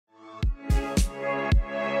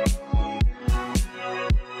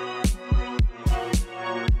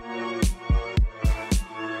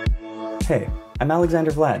Hey, I'm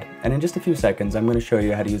Alexander Vlad, and in just a few seconds I'm going to show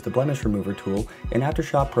you how to use the Blemish Remover tool in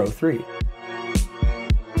AfterShot Pro 3.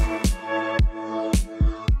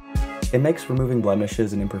 It makes removing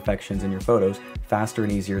blemishes and imperfections in your photos faster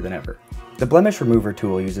and easier than ever. The Blemish Remover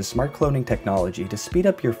tool uses smart cloning technology to speed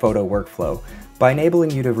up your photo workflow by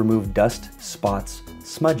enabling you to remove dust, spots,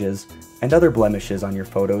 smudges, and other blemishes on your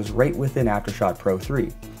photos right within AfterShot Pro 3.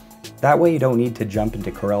 That way you don't need to jump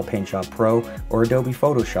into Corel PaintShop Pro or Adobe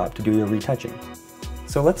PhotoShop to do your retouching.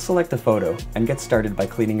 So let's select a photo and get started by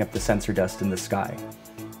cleaning up the sensor dust in the sky.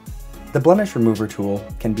 The Blemish Remover tool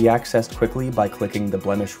can be accessed quickly by clicking the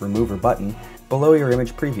Blemish Remover button below your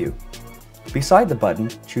image preview. Beside the button,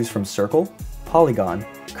 choose from Circle, Polygon,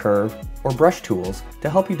 Curve, or Brush tools to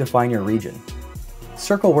help you define your region.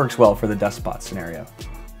 Circle works well for the dust spot scenario.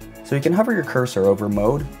 So you can hover your cursor over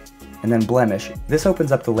Mode, and then Blemish. This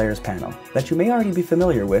opens up the Layers panel that you may already be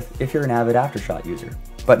familiar with if you're an avid AfterShot user.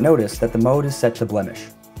 But notice that the mode is set to Blemish.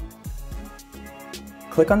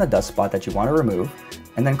 Click on the dust spot that you want to remove,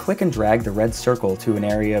 and then click and drag the red circle to an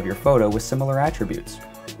area of your photo with similar attributes.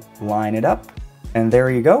 Line it up, and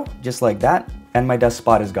there you go, just like that, and my dust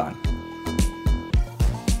spot is gone.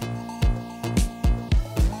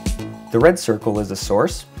 The red circle is the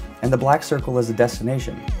source, and the black circle is the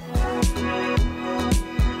destination.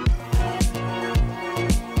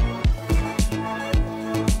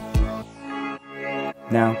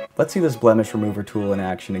 Now, let's see this Blemish Remover tool in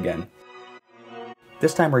action again.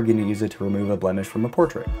 This time we're going to use it to remove a blemish from a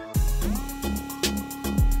portrait.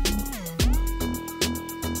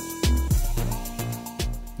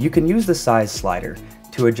 You can use the size slider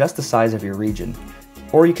to adjust the size of your region,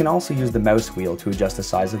 or you can also use the mouse wheel to adjust the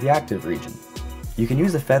size of the active region. You can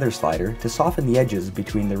use the feather slider to soften the edges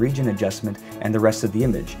between the region adjustment and the rest of the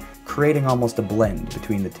image, creating almost a blend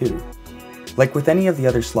between the two. Like with any of the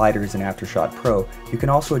other sliders in AfterShot Pro, you can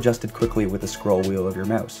also adjust it quickly with the scroll wheel of your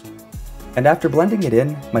mouse. And after blending it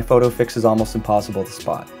in, my photo fix is almost impossible to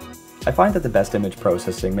spot. I find that the best image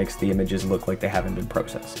processing makes the images look like they haven't been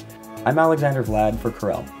processed. I'm Alexander Vlad for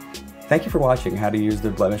Corel. Thank you for watching how to use the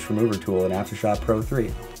Blemish Remover tool in AfterShot Pro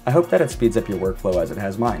 3. I hope that it speeds up your workflow as it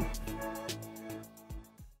has mine.